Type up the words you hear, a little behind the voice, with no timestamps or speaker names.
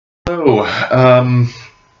So,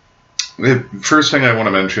 the first thing I want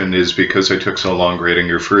to mention is because I took so long grading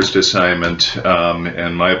your first assignment,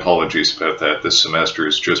 and my apologies about that. This semester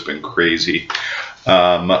has just been crazy.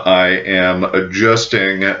 I am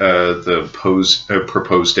adjusting the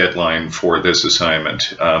proposed deadline for this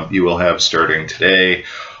assignment. You will have starting today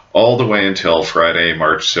all the way until Friday,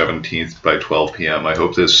 March 17th by 12 p.m. I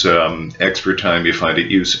hope this extra time you find it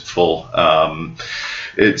useful.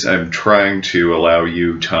 I'm trying to allow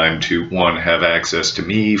you time to, one, have access to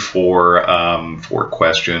me for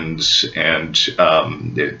questions and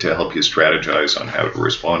to help you strategize on how to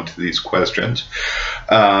respond to these questions,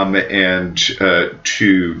 and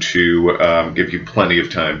two, to give you plenty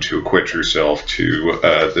of time to acquit yourself to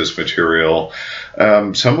this material,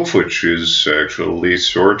 some of which is actually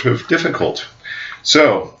sort of difficult.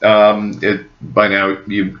 So, by now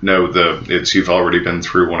you know you've already been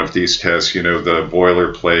through one of these tests. You know the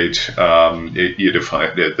boilerplate. You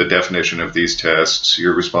define the definition of these tests.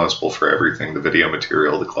 You're responsible for everything: the video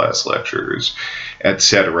material, the class lectures,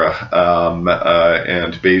 etc.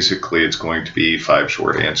 And basically, it's going to be 5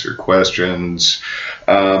 short answer questions,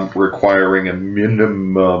 requiring a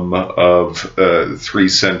minimum of 3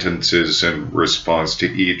 sentences in response to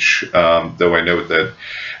each. Though I note that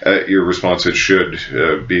your responses should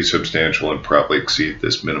be substantial and probably exceed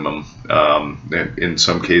this minimum. And in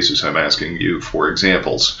some cases, I'm asking you for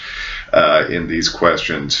examples in these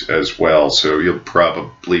questions as well, so you'll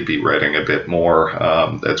probably be writing a bit more.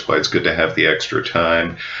 That's why it's good to have the extra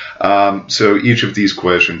time. So each of these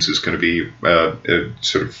questions is going to be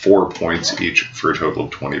sort of 4 points each for a total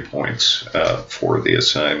of 20 points for the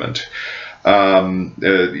assignment.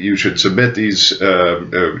 You should submit these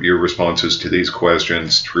your responses to these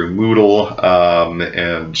questions through Moodle,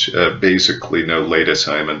 and basically no late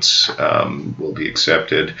assignments will be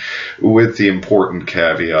accepted, with the important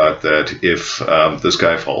caveat that if the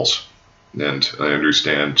sky falls, and I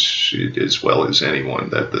understand as well as anyone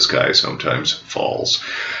that the sky sometimes falls,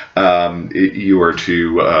 you are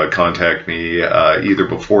to contact me either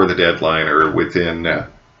before the deadline or within,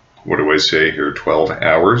 what do I say here, 12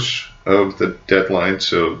 hours of the deadline.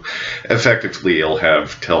 So effectively you'll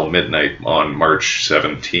have till midnight on March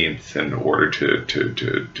 17th in order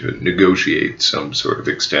to negotiate some sort of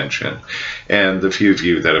extension. And the few of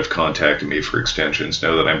you that have contacted me for extensions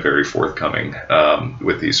know that I'm very forthcoming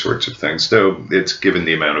with these sorts of things. Though it's given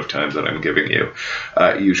the amount of time that I'm giving you,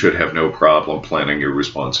 you should have no problem planning your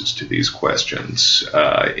responses to these questions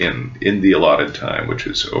in the allotted time, which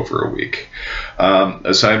is over a week.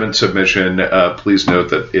 Assignment submission, please note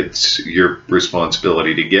that it's your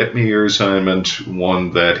responsibility to get me your assignment,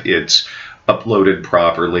 one, that it's uploaded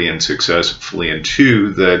properly and successfully, and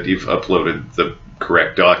 2, that you've uploaded the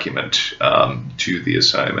correct document to the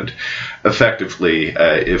assignment. Effectively,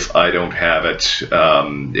 if I don't have it,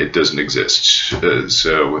 it doesn't exist.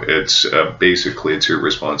 So it's basically it's your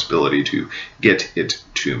responsibility to get it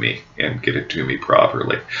to me and get it to me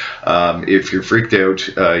properly. If you're freaked out,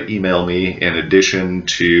 email me. In addition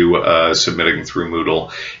to submitting through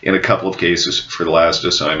Moodle, in a couple of cases for the last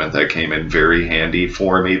assignment, that came in very handy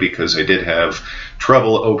for me because I did have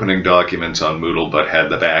trouble opening documents on Moodle, but had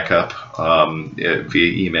the backup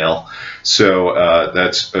via email. So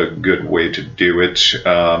that's a good way to do it.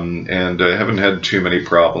 And I haven't had too many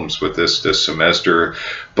problems with this semester,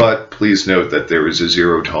 but please note that there is a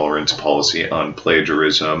zero tolerance policy on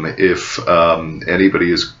plagiarism. If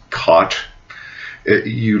anybody is caught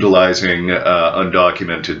utilizing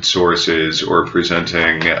undocumented sources or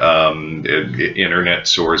presenting internet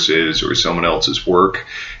sources or someone else's work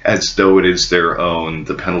as though it is their own,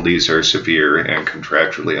 the penalties are severe, and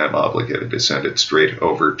contractually I'm obligated to send it straight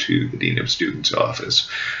over to the Dean of Students' office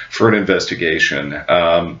for an investigation.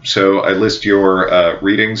 So I list your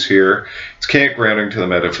readings here. It's Kant Grounding to the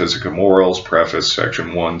Metaphysic of Morals, Preface,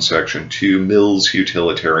 Section 1, Section 2, Mill's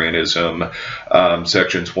Utilitarianism,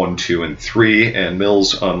 Sections 1, 2, and 3, and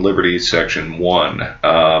Mill's on Liberty, Section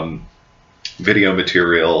 1. Video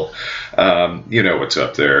material, you know what's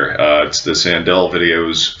up there. It's the Sandel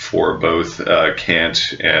videos for both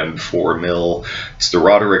Kant and for Mill. It's the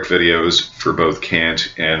Roderick videos for both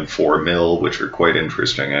Kant and for Mill, which are quite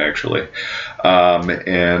interesting, actually.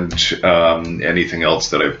 And anything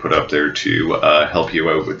else that I've put up there to help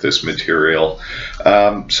you out with this material.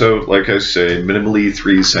 So, like I say, minimally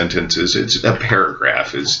 3 sentences. It's a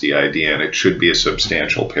paragraph is the idea, and it should be a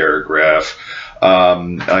substantial paragraph.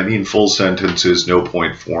 I mean full sentences, no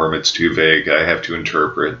point form, it's too vague, I have to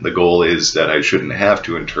interpret. The goal is that I shouldn't have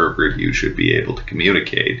to interpret, you should be able to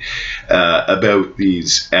communicate about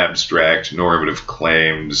these abstract normative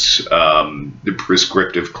claims, the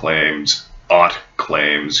prescriptive claims, ought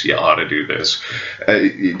claims, you ought to do this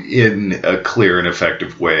in a clear and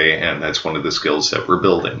effective way, and that's one of the skills that we're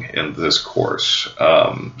building in this course.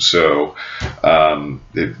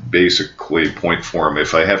 It basically, point form,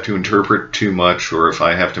 if I have to interpret too much or if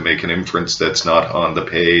I have to make an inference that's not on the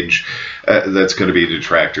page, that's going to be a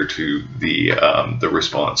detractor to the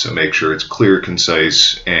response. So make sure it's clear,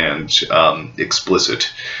 concise, and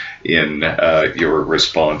explicit in your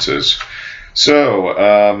responses. So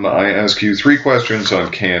I ask you 3 questions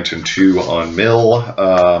on Kant and 2 on Mill.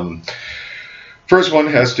 First one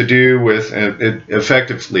has to do with,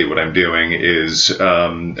 effectively what I'm doing is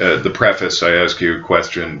the preface. I ask you a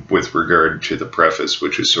question with regard to the preface,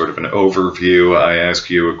 which is sort of an overview. I ask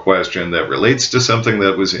you a question that relates to something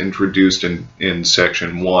that was introduced in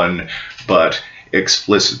section 1, but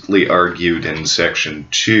explicitly argued in section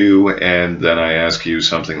 2, and then I ask you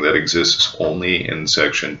something that exists only in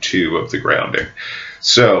section 2 of the grounding.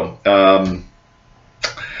 So,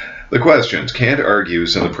 the questions. Kant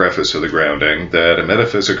argues in the preface of the grounding that a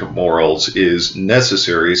metaphysic of morals is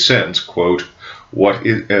necessary since, quote, what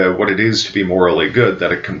it is to be morally good,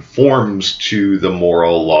 that it conforms to the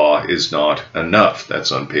moral law is not enough.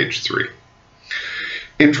 That's on page 3.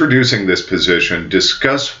 Introducing this position,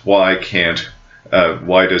 discuss why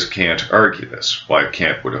does Kant argue this? Why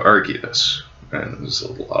Kant would argue this? And this is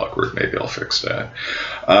a little awkward, maybe I'll fix that.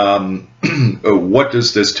 What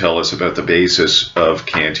does this tell us about the basis of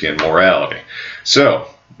Kantian morality? So,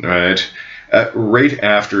 right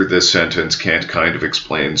after this sentence, Kant kind of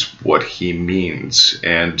explains what he means.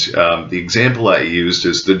 And the example I used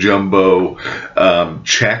is the jumbo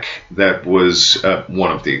check. That was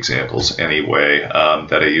one of the examples anyway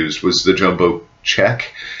that I used was the jumbo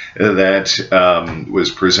check that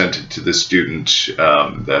was presented to the student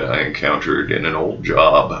that I encountered in an old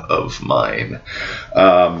job of mine.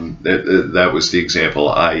 That was the example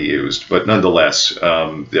I used, but nonetheless,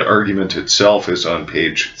 the argument itself is on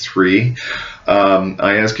page 3.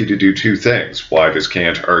 I ask you to do 2 things. Why does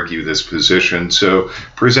Kant argue this position? So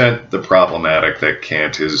present the problematic that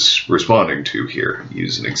Kant is responding to here.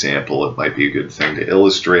 Use an example. It might be a good thing to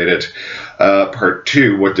illustrate it. Part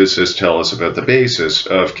 2, what does this tell us about the basis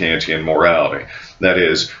of Kantian morality? That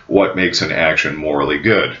is, what makes an action morally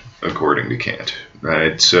good, according to Kant.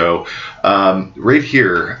 Right, so right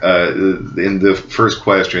here in the first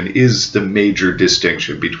question is the major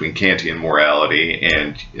distinction between Kantian morality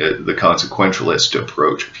and the consequentialist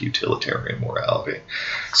approach of utilitarian morality.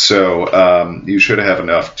 So you should have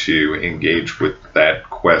enough to engage with that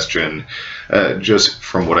question just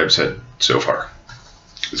from what I've said so far.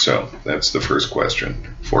 So that's the first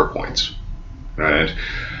question, 4 points. Right.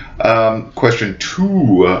 Question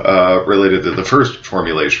 2 related to the first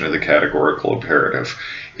formulation of the categorical imperative.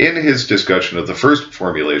 In his discussion of the first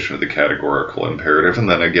formulation of the categorical imperative, and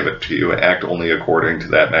then I give it to you, act only according to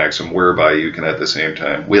that maxim whereby you can at the same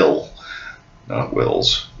time will, not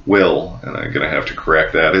wills, will, and I'm going to have to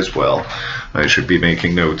correct that as well. I should be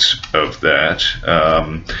making notes of that,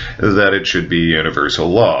 that it should be universal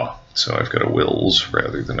law. So I've got a wills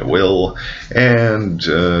rather than a will, and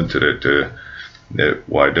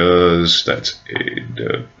why does, that's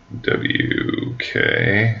A-W-K,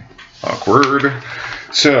 awkward.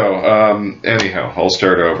 So, anyhow, I'll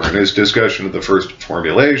start over. In his discussion of the first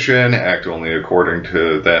formulation, act only according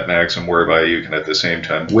to that maxim whereby you can at the same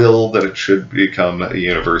time will that it should become a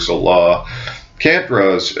universal law, Kant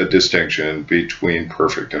draws a distinction between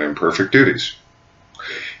perfect and imperfect duties.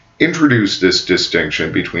 Introduce this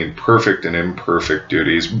distinction between perfect and imperfect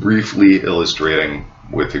duties, briefly illustrating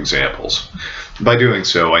with examples. By doing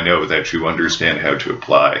so, I know that you understand how to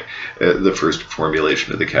apply the first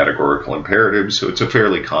formulation of the categorical imperative, so it's a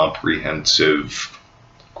fairly comprehensive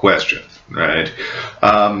question, right?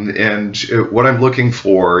 And what I'm looking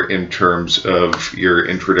for in terms of your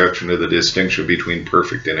introduction to the distinction between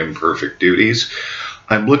perfect and imperfect duties,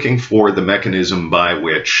 I'm looking for the mechanism by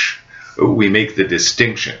which we make the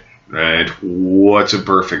distinction. Right? What's a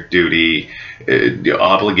perfect duty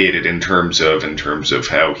obligated in terms of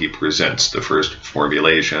how he presents the first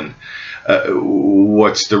formulation?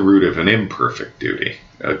 What's the root of an imperfect duty,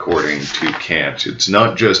 according to Kant? It's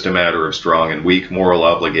not just a matter of strong and weak moral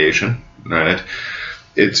obligation, right?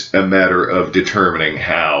 It's a matter of determining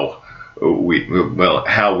how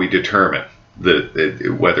we determine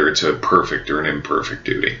whether it's a perfect or an imperfect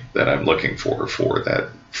duty that I'm looking for that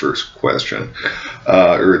first question,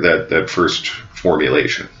 or that first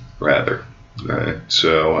formulation, rather. Right?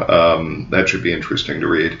 So that should be interesting to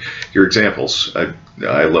read. Your examples, I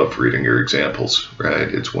love reading your examples, right?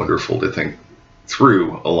 It's wonderful to think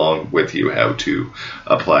through along with you how to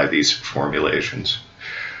apply these formulations.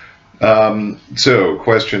 So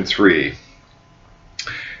question 3.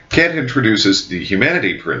 Kant introduces the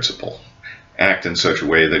humanity principle. Act in such a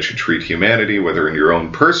way that you treat humanity, whether in your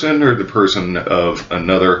own person or the person of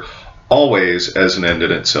another, always as an end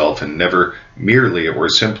in itself and never merely or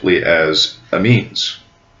simply as a means,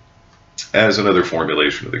 as another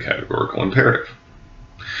formulation of the categorical imperative.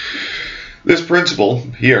 This principle,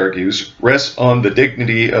 he argues, rests on the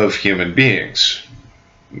dignity of human beings.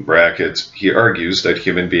 In brackets, he argues that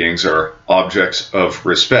human beings are objects of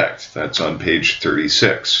respect. That's on page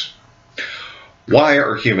 36. Why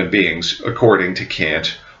are human beings, according to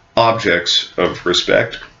Kant, objects of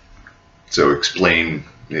respect? So explain,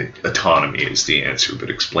 autonomy is the answer, but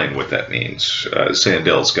explain what that means.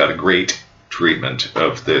 Sandel's got a great treatment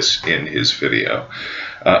of this in his video.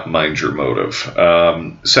 Mind your motive.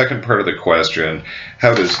 Second part of the question,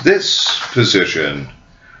 how does this position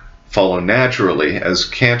follow naturally, as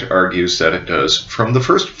Kant argues that it does, from the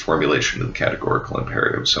first formulation of the categorical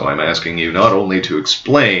imperative? So I'm asking you not only to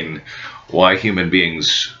explain why human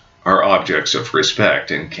beings are objects of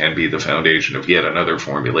respect and can be the foundation of yet another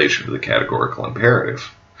formulation of the categorical imperative,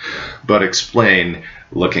 but explain,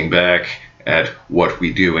 looking back at what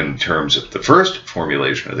we do in terms of the first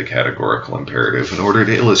formulation of the categorical imperative in order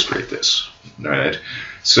to illustrate this. Right?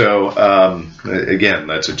 So again,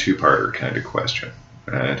 that's a two-parter kind of question.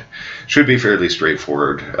 Right? Should be fairly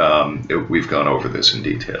straightforward. We've gone over this in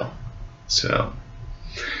detail. So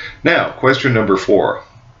now, question number 4.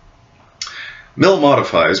 Mill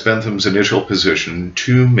modifies Bentham's initial position in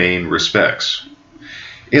two main respects.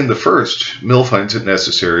 In the first, Mill finds it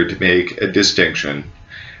necessary to make a distinction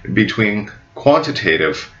between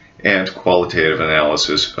quantitative and qualitative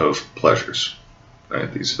analysis of pleasures. Right?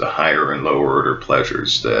 These are the higher and lower order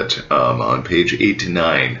pleasures that on page 8 to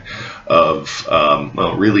 9 of,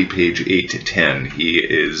 well, really page 8 to 10, he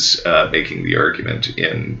is making the argument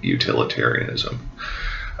in utilitarianism.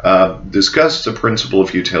 Discuss the principle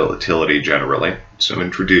of utility generally, so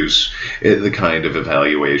introduce the kind of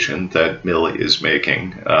evaluation that Mill is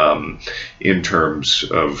making in terms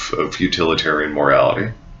of utilitarian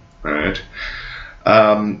morality, right?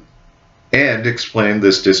 And explain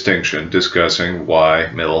this distinction, discussing why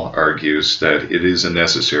Mill argues that it is a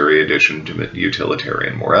necessary addition to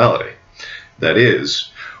utilitarian morality. That is,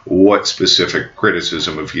 what specific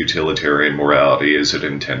criticism of utilitarian morality is it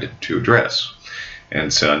intended to address?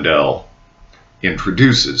 And Sandel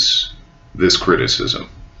introduces this criticism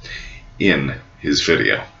in his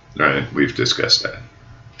video. Right? We've discussed that.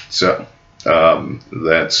 So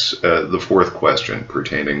that's the fourth question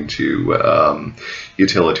pertaining to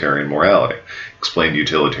utilitarian morality. Explain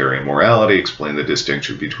utilitarian morality, explain the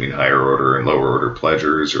distinction between higher order and lower order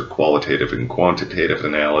pleasures, or qualitative and quantitative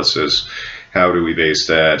analysis. How do we base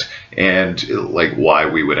that? And like why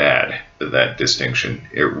we would add that distinction,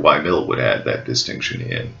 or why Mill would add that distinction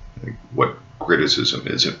in. Like, what criticism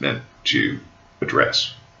is it meant to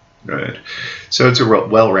address? Right? So it's a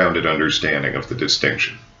well-rounded understanding of the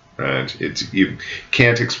distinction. Right? You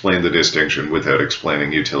can't explain the distinction without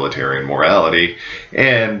explaining utilitarian morality,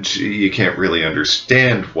 and you can't really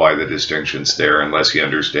understand why the distinction's there unless you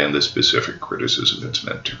understand the specific criticism it's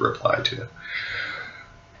meant to reply to.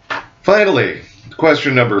 Finally,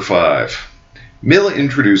 question number 5. Mill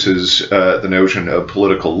introduces the notion of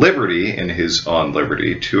political liberty in his On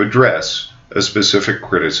Liberty to address a specific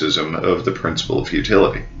criticism of the principle of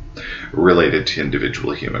utility related to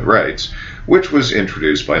individual human rights, which was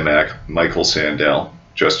introduced by Michael Sandel,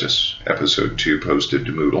 Justice, Episode 2, posted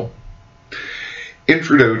to Moodle.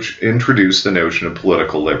 Introduce the notion of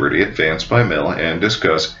political liberty advanced by Mill and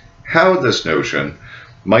discuss how this notion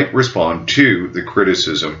might respond to the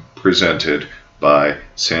criticism presented by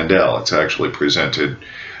Sandel. It's actually presented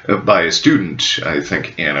by a student, I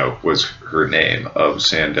think Anna was her name, of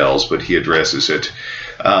Sandel's, but he addresses it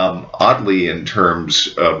oddly in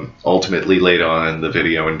terms, ultimately laid on in the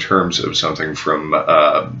video, in terms of something from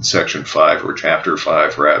section 5, or chapter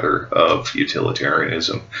 5 rather, of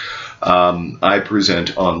utilitarianism. I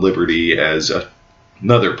present On Liberty as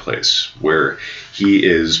another place where he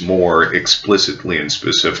is more explicitly and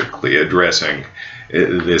specifically addressing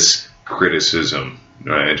this criticism,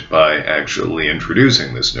 right, by actually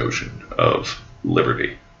introducing this notion of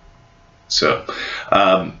liberty. So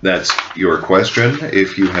that's your question.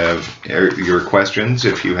 If you have your questions,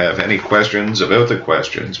 if you have any questions about the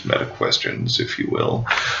questions, meta questions, if you will,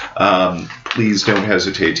 please don't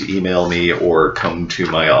hesitate to email me or come to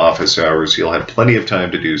my office hours. You'll have plenty of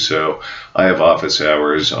time to do so. I have office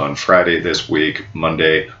hours on Friday this week,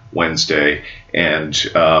 Monday, Wednesday, and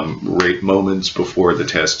right moments before the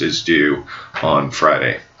test is due on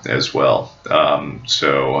Friday. as well.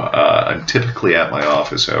 So I'm typically at my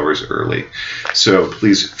office hours early. So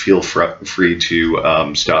please feel free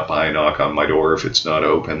to stop by, knock on my door if it's not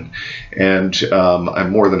open. And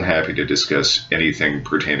I'm more than happy to discuss anything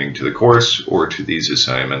pertaining to the course or to these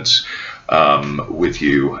assignments with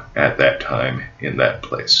you at that time in that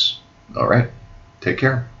place. All right. Take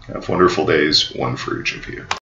care. Have wonderful days, one for each of you.